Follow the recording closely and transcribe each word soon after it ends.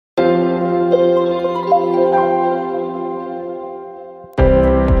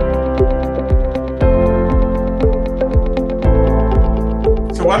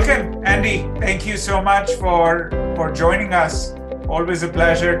Andy, thank you so much for joining us. Always a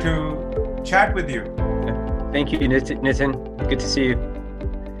pleasure to chat with you. Thank you, Nitin. Good to see you.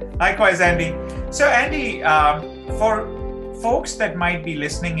 Likewise, Andy. So, Andy, for folks that might be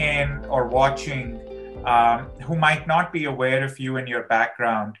listening in or watching who might not be aware of you and your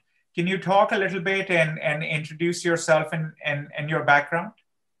background, can you talk a little bit and introduce yourself and your background?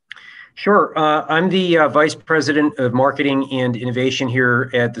 Sure. I'm the Vice President of Marketing and Innovation here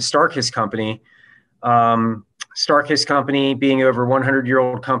at the StarKist company. StarKist company being over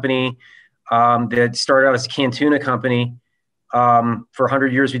 100-year-old company that started out as a canned tuna company. For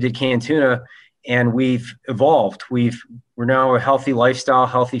 100 years, we did canned tuna, and we've evolved. We're now a healthy lifestyle,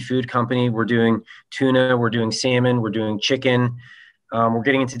 healthy food company. We're doing tuna, we're doing salmon, we're doing chicken. We're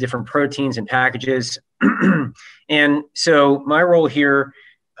getting into different proteins and packages. And so my role here,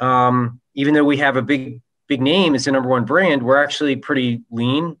 even though we have a big name as the number one brand, we're actually pretty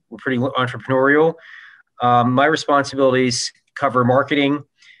lean. We're pretty entrepreneurial. My responsibilities cover marketing,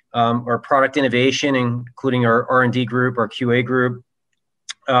 our product innovation, including our R&D group, our QA group,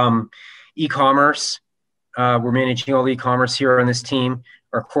 e-commerce. We're managing all the e-commerce here on this team,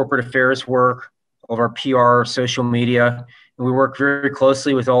 our corporate affairs work, all of our PR, social media. And we work very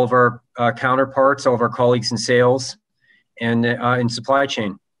closely with all of our counterparts, all of our colleagues in sales and in supply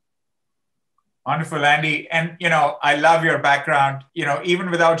chain. Wonderful, Andy. And, I love your background.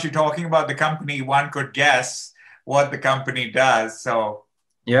 Even without you talking about the company, one could guess what the company does. So,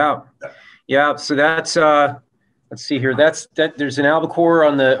 yeah. So that's, let's see here. There's an albacore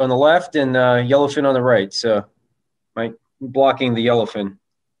on the left and yellowfin on the right. So blocking the yellowfin.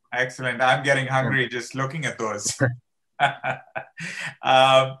 Excellent. I'm getting hungry just looking at those.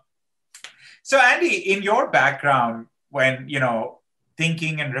 So, Andy, in your background, when,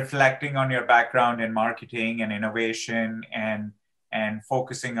 thinking and reflecting on your background in marketing and innovation and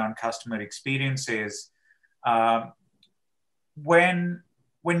focusing on customer experiences, when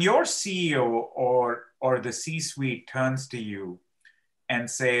your CEO or the C-suite turns to you and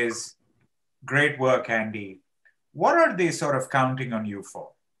says, "Great work, Andy," what are they sort of counting on you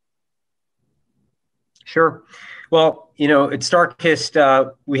for? Sure. Well, at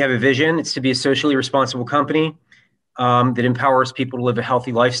StarKist, we have a vision. It's to be a socially responsible company that empowers people to live a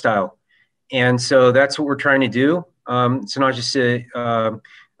healthy lifestyle. And so that's what we're trying to do. It's not just a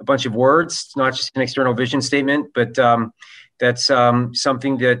bunch of words. It's not just an external vision statement, but that's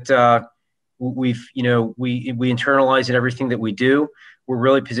something that we internalize in everything that we do. We're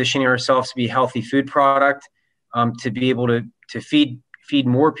really positioning ourselves to be a healthy food product, to be able to feed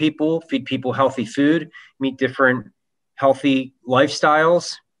more people, feed people healthy food, meet different healthy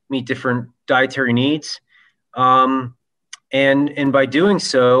lifestyles, meet different dietary needs. And by doing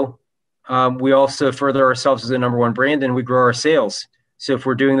so, we also further ourselves as the number one brand and we grow our sales. So if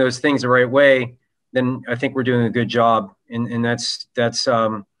we're doing those things the right way, then I think we're doing a good job. And that's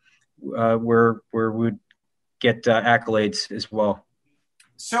where we'd get accolades as well.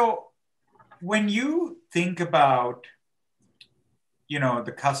 So when you think about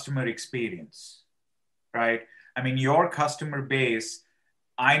the customer experience, right? I mean, your customer base,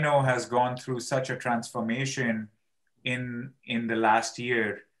 I know, has gone through such a transformation in the last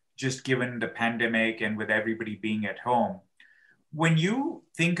year, just given the pandemic and with everybody being at home. When you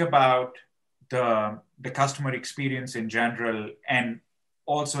think about the customer experience in general, and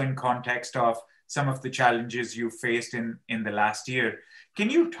also in context of some of the challenges you faced in the last year, can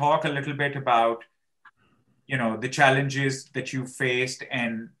you talk a little bit about the challenges that you faced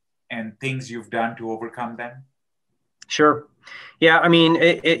and things you've done to overcome them? Sure. Yeah. I mean,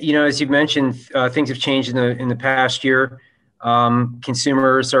 as you mentioned, things have changed in the past year.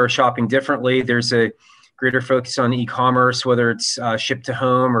 Consumers are shopping differently. There's a greater focus on e-commerce, whether it's ship to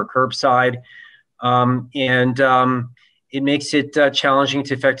home or curbside. And it makes it challenging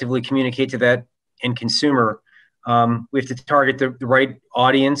to effectively communicate to that end consumer. We have to target the right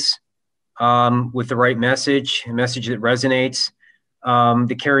audience with the right message, a message that resonates,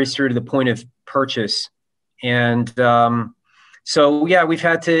 that carries through to the point of purchase. And so, yeah, we've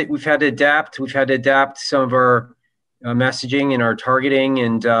had to adapt. We've had to adapt some of our messaging and our targeting.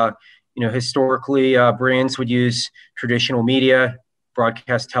 And historically, brands would use traditional media,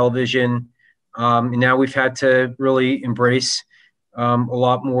 broadcast television, and now we've had to really embrace a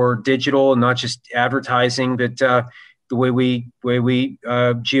lot more digital, and not just advertising, but the way we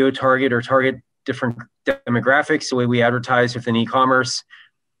geo-target or target different demographics, the way we advertise within e-commerce.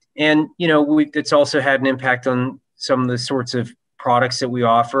 And, it's also had an impact on some of the sorts of products that we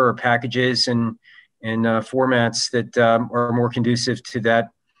offer, or packages and formats that are more conducive to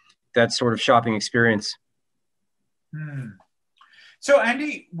that sort of shopping experience. So,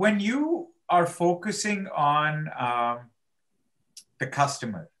 Andy, when you are focusing on the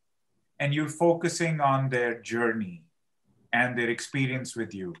customer and you're focusing on their journey and their experience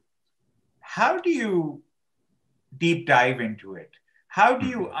with you, how do you deep dive into it? How do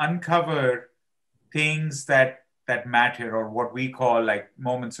you uncover things that matter, or what we call like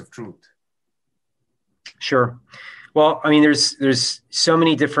moments of truth? Sure. Well, I mean, there's so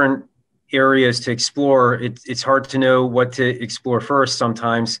many different areas to explore. It's hard to know what to explore first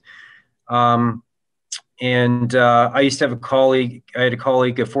sometimes. Um, and I used to have a colleague. I had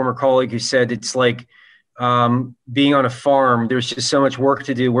a former colleague, who said it's like being on a farm. There's just so much work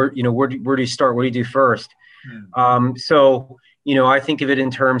to do. Where do you start? What do you do first? So, I think of it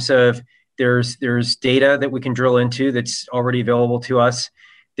in terms of there's data that we can drill into that's already available to us.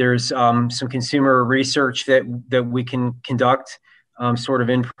 There's some consumer research that we can conduct, sort of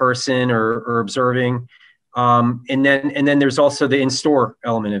in person or observing, and then there's also the in-store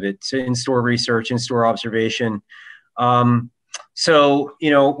element of it. So in-store research, in-store observation. So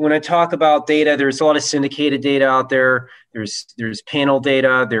when I talk about data, there's a lot of syndicated data out there. There's panel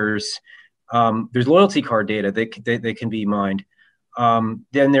data. There's loyalty card data that can be mined.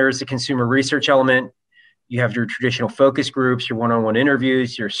 Then there's the consumer research element. You have your traditional focus groups, your one-on-one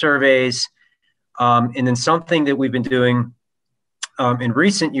interviews, your surveys, and then something that we've been doing in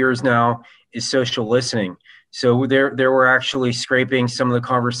recent years now is social listening. So there we're actually scraping some of the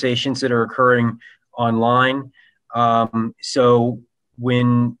conversations that are occurring online. So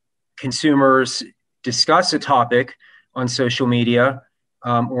when consumers discuss a topic on social media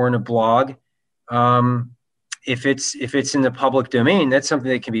or in a blog, if it's in the public domain, that's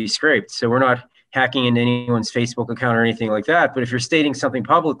something that can be scraped. So we're not hacking into anyone's Facebook account or anything like that. But if you're stating something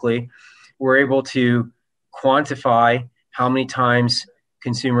publicly, we're able to quantify how many times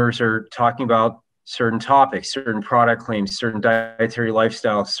consumers are talking about certain topics, certain product claims, certain dietary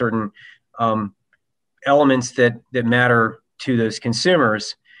lifestyles, certain elements that matter to those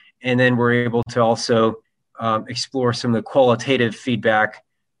consumers. And then we're able to also explore some of the qualitative feedback,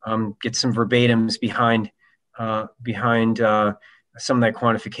 get some verbatims behind some of that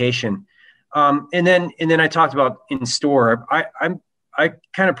quantification. And then I talked about in store. I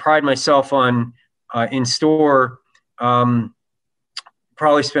kind of pride myself on in store.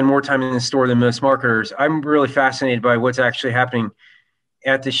 Probably spend more time in the store than most marketers. I'm really fascinated by what's actually happening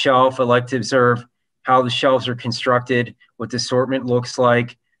at the shelf. I like to observe how the shelves are constructed, what the assortment looks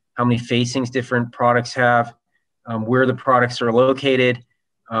like, how many facings different products have, where the products are located,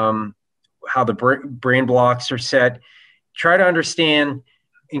 how the brand blocks are set. Try to understand,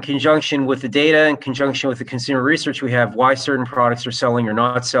 in conjunction with the data, in conjunction with the consumer research we have, why certain products are selling or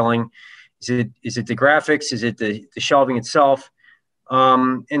not selling. Is it the graphics? Is it the shelving itself?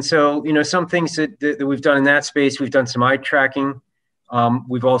 And so, some things that we've done in that space, we've done some eye tracking.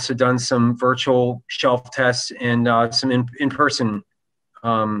 We've also done some virtual shelf tests and some in-person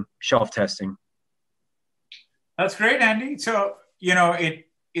shelf testing. That's great, Andy. So,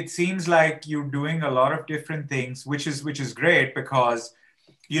 it seems like you're doing a lot of different things, which is great, because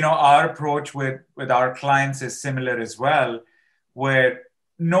our approach with our clients is similar as well, where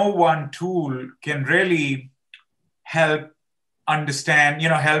no one tool can really help understand,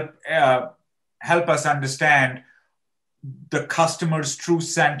 help us understand the customer's true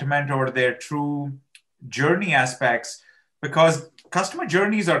sentiment or their true journey aspects, because customer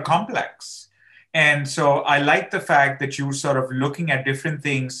journeys are complex. And so I like the fact that you're sort of looking at different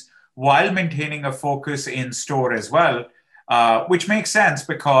things while maintaining a focus in store as well, which makes sense,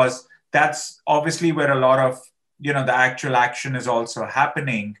 because that's obviously where a lot of, the actual action is also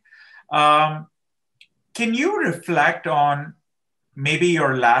happening. Can you reflect on maybe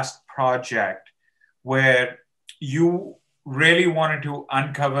your last project where you really wanted to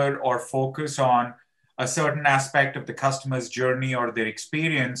uncover or focus on a certain aspect of the customer's journey or their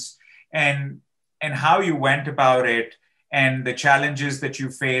experience, and how you went about it, and the challenges that you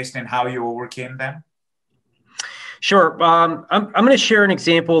faced and how you overcame them? Sure. I'm going to share an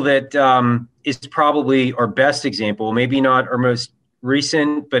example that is probably our best example, maybe not our most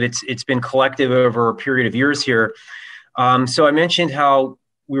recent, but it's been collective over a period of years here. So I mentioned how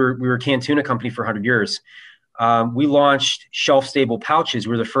we were a canned tuna company for 100 years. We launched shelf-stable pouches.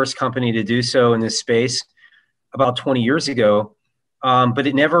 We're the first company to do so in this space about 20 years ago. But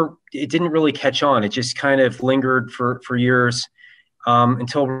it didn't really catch on. It just kind of lingered for years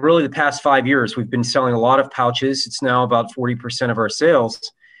until really the past 5 years. We've been selling a lot of pouches. It's now about 40% of our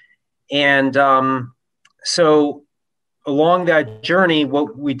sales. And so along that journey,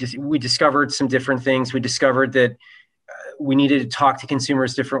 we discovered some different things. We discovered that we needed to talk to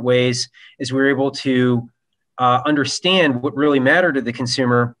consumers different ways, as we were able to understand what really mattered to the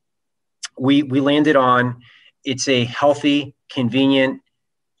consumer, we landed on it's a healthy, convenient,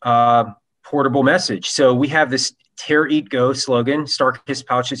 portable message. So we have this tear, eat, go slogan, StarKist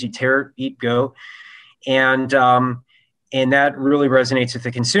pouches, you tear, eat, go. And that really resonates with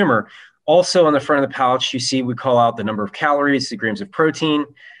the consumer. Also on the front of the pouch, you see we call out the number of calories, the grams of protein.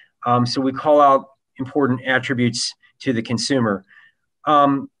 So we call out important attributes to the consumer.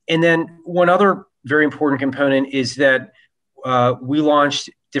 And then one other very important component is that we launched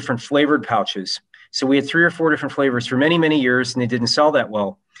different flavored pouches. So we had 3 or 4 different flavors for many, many years, and they didn't sell that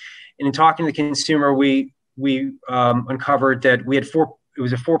well. And in talking to the consumer, we uncovered that we had it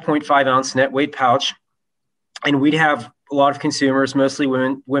was a 4.5 ounce net weight pouch. And we'd have a lot of consumers, mostly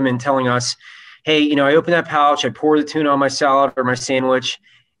women telling us, hey, I open that pouch, I pour the tuna on my salad or my sandwich,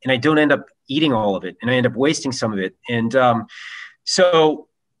 and I don't end up eating all of it, and I end up wasting some of it. And so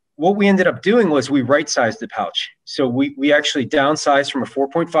what we ended up doing was we right-sized the pouch. So we actually downsized from a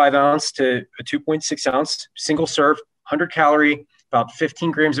 4.5 ounce to a 2.6 ounce, single serve, 100 calorie, about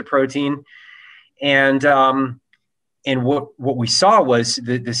 15 grams of protein. And what we saw was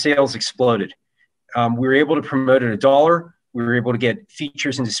the sales exploded. We were able to promote at $1. We were able to get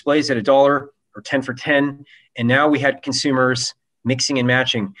features and displays at $1 or 10 for 10. And now we had consumers mixing and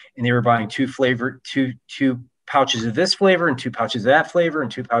matching, and they were buying two pouches of this flavor and 2 pouches of that flavor and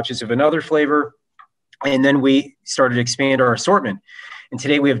 2 pouches of another flavor. And then we started to expand our assortment. And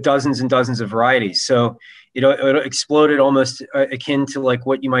today we have dozens and dozens of varieties. So it exploded almost akin to like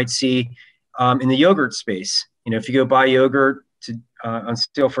what you might see in the yogurt space. If you go buy yogurt on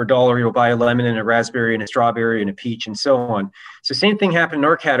sale for $1, you'll buy a lemon and a raspberry and a strawberry and a peach and so on. So same thing happened in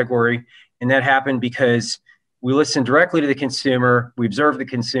our category. And that happened because we listened directly to the consumer. We observed the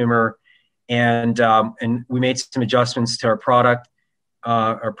consumer, and we made some adjustments to our product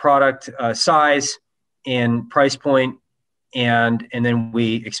size and price point, and then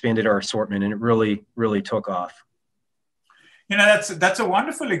we expanded our assortment, and it really, really took off. That's a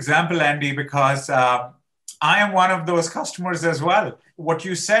wonderful example, Andy, because I am one of those customers as well. What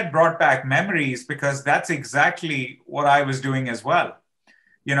you said brought back memories, because that's exactly what I was doing as well.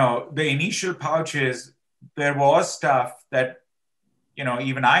 The initial pouches, there was stuff that,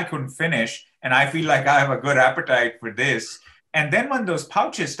 even I couldn't finish. And I feel like I have a good appetite for this. And then when those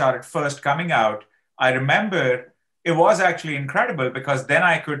pouches started first coming out, I remember it was actually incredible, because then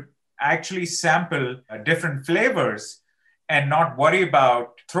I could actually sample different flavors and not worry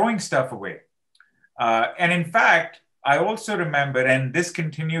about throwing stuff away. And in fact, I also remember, and this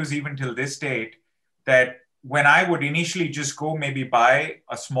continues even till this date, that when I would initially just go maybe buy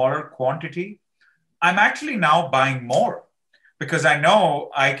a smaller quantity, I'm actually now buying more, because I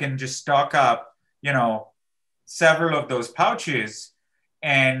know I can just stock up, several of those pouches,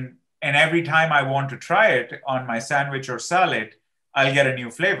 and every time I want to try it on my sandwich or salad, I'll get a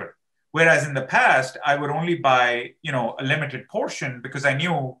new flavor. Whereas in the past, I would only buy, a limited portion because I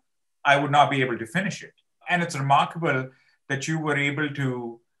knew I would not be able to finish it. And it's remarkable that you were able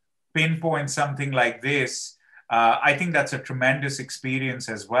to pinpoint something like this. I think that's a tremendous experience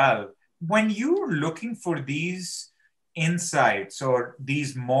as well. When you're looking for these insights or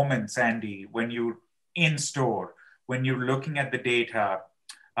these moments, Andy, when you're in store, when you're looking at the data,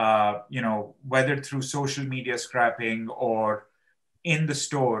 whether through social media scrapping or in the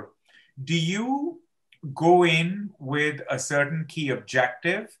store, do you go in with a certain key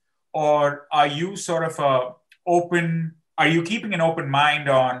objective, or are you sort of are you keeping an open mind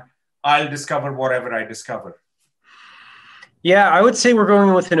on, I'll discover whatever I discover? Yeah, I would say we're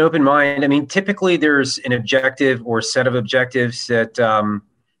going with an open mind. I mean, typically there's an objective or set of objectives that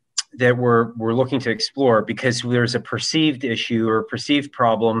we're looking to explore because there's a perceived issue or perceived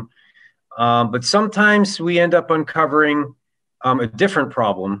problem. But sometimes we end up uncovering a different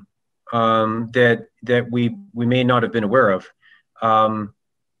problem that we may not have been aware of.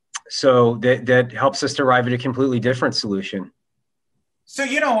 So that helps us to arrive at a completely different solution.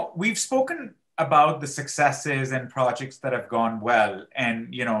 So, we've spoken about the successes and projects that have gone well,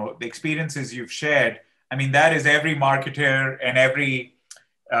 and the experiences you've shared. I mean, that is every marketer and every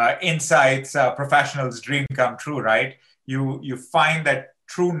insights professional's dream come true, right? You find that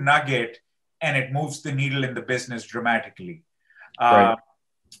true nugget, and it moves the needle in the business dramatically. Right.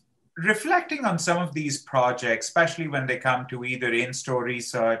 Reflecting on some of these projects, especially when they come to either in-store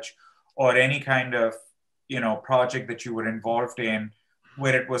research or any kind of project that you were involved in,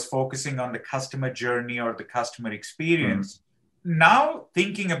 where it was focusing on the customer journey or the customer experience. Mm-hmm. Now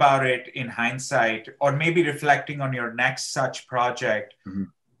thinking about it in hindsight, or maybe reflecting on your next such project, mm-hmm.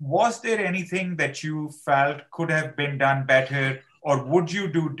 was there anything that you felt could have been done better, or would you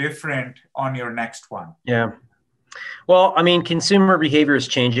do different on your next one? Yeah. Well, I mean, consumer behavior is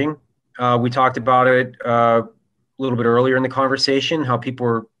changing. We talked about it a little bit earlier in the conversation, how people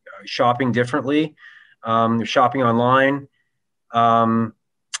are shopping differently. They're shopping online. Um,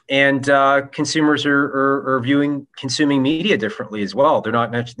 and consumers are viewing consuming media differently as well. They're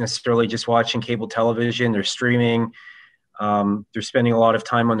not necessarily just watching cable television. They're streaming. They're spending a lot of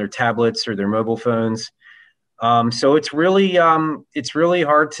time on their tablets or their mobile phones. So it's really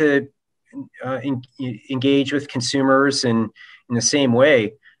hard to engage with consumers in the same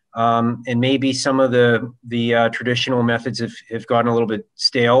way. And maybe some of the traditional methods have gotten a little bit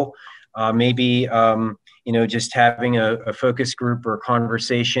stale. Maybe just having a focus group or a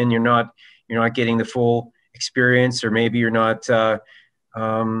conversation, you're not getting the full experience, or maybe you're not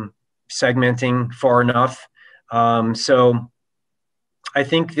segmenting far enough. So I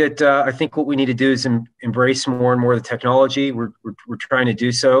think what we need to do is embrace more and more the technology. We're trying to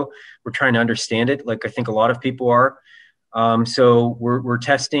do so. We're trying to understand it, like I think a lot of people are. So we're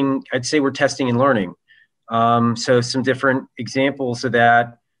testing. I'd say we're testing and learning. So some different examples of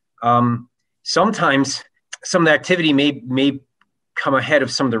that. Sometimes some of the activity may come ahead of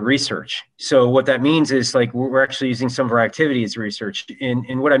some of the research. So what that means is, like, we're actually using some of our activity as research.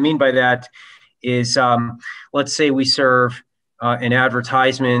 And what I mean by that is, let's say we serve an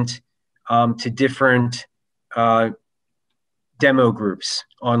advertisement to different demo groups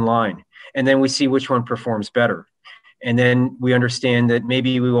online, and then we see which one performs better. And then we understand that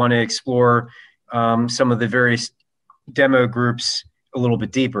maybe we want to explore some of the various demo groups a little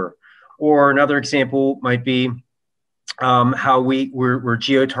bit deeper. Or another example might be how we're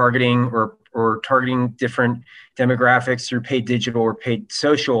geo-targeting or targeting different demographics through paid digital or paid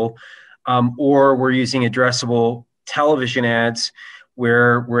social, or we're using addressable television ads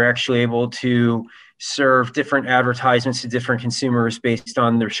where we're actually able to serve different advertisements to different consumers based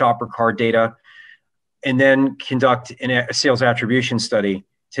on their shopper card data, and then conduct a sales attribution study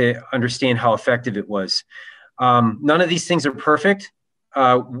to understand how effective it was. None of these things are perfect.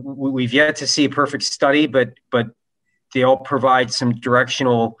 We've yet to see a perfect study, but they all provide some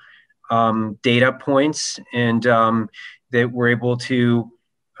directional data points, and that we're able to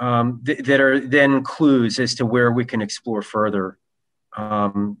that are then clues as to where we can explore further,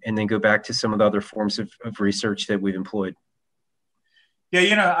 and then go back to some of the other forms of research that we've employed.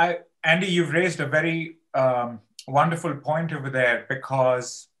 Yeah, Andy, you've raised a very wonderful point over there,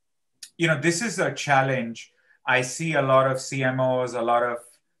 because this is a challenge I see a lot of CMOs, a lot of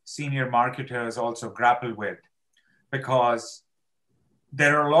senior marketers also grapple with, because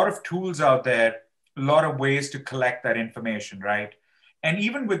there are a lot of tools out there, a lot of ways to collect that information, right? And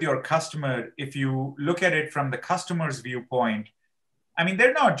even with your customer, if you look at it from the customer's viewpoint, I mean,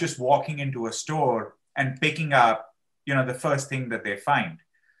 they're not just walking into a store and picking up, the first thing that they find.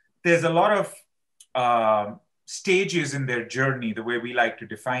 There's a lot of stages in their journey, the way we like to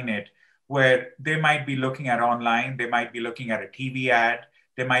define it, where they might be looking at online, they might be looking at a TV ad,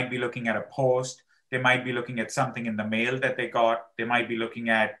 they might be looking at a post, they might be looking at something in the mail that they got, they might be looking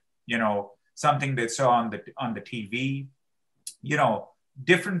at, something they saw on the TV,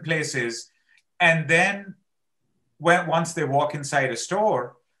 different places. And then once they walk inside a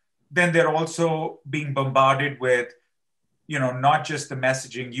store, then they're also being bombarded with, not just the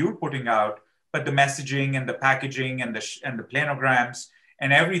messaging you're putting out, but the messaging and the packaging and the planograms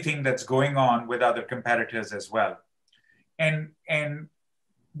and everything that's going on with other competitors as well. And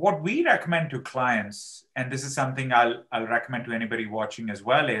what we recommend to clients, and this is something I'll recommend to anybody watching as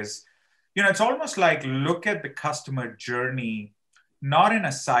well, is, it's almost like look at the customer journey, not in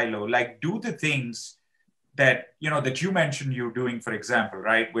a silo, like do the things that, that you mentioned you're doing, for example,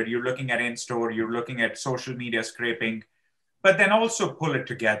 right? Where you're looking at in-store, you're looking at social media scraping, but then also pull it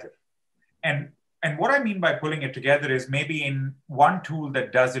together. And what I mean by pulling it together is, maybe in one tool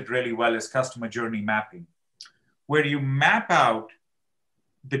that does it really well is customer journey mapping, where you map out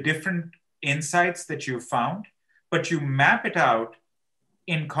the different insights that you found, but you map it out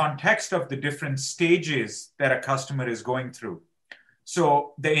in context of the different stages that a customer is going through.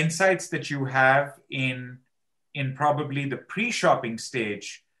 So the insights that you have in probably the pre-shopping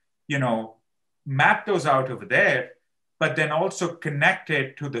stage, map those out over there, but then also connect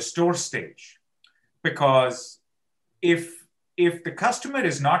it to the store stage. Because if the customer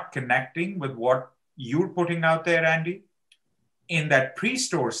is not connecting with what you're putting out there, Andy, in that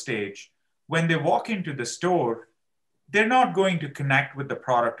pre-store stage, when they walk into the store, they're not going to connect with the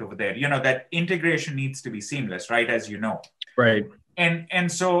product over there. That integration needs to be seamless, right? As you know. Right.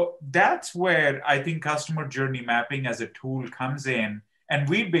 And so that's where I think customer journey mapping as a tool comes in. And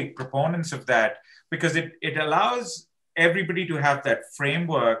we're big proponents of that, because it allows everybody to have that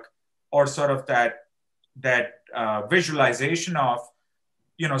framework, or sort of that visualization of,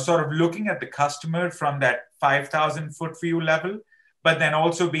 sort of looking at the customer from that 5,000 foot view level, but then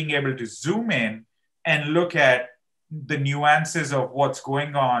also being able to zoom in and look at the nuances of what's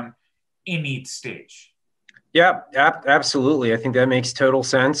going on in each stage. Yeah, absolutely. I think that makes total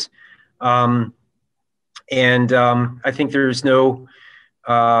sense. And I think there's no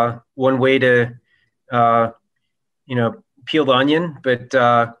one way to, peel the onion, but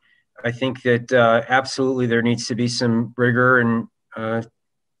I think that absolutely there needs to be some rigor and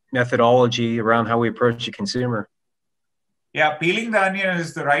methodology around how we approach the consumer. Yeah, peeling the onion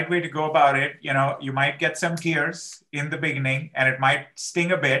is the right way to go about it. You might get some tears in the beginning and it might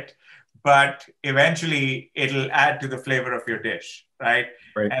sting a bit, but eventually it'll add to the flavor of your dish, right?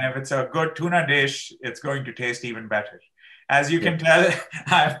 Right. And if it's a good tuna dish, it's going to taste even better. As you can tell,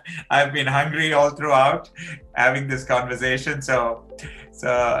 I've been hungry all throughout having this conversation. So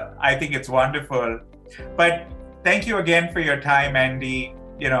I think it's wonderful. But thank you again for your time, Andy.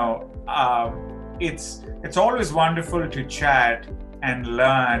 It's always wonderful to chat and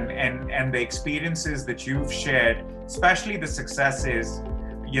learn, and the experiences that you've shared, especially the successes.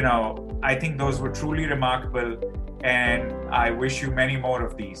 I think those were truly remarkable, and I wish you many more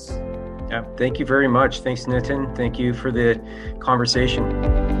of these. Yeah, thank you very much. Thanks, Nitin. Thank you for the conversation.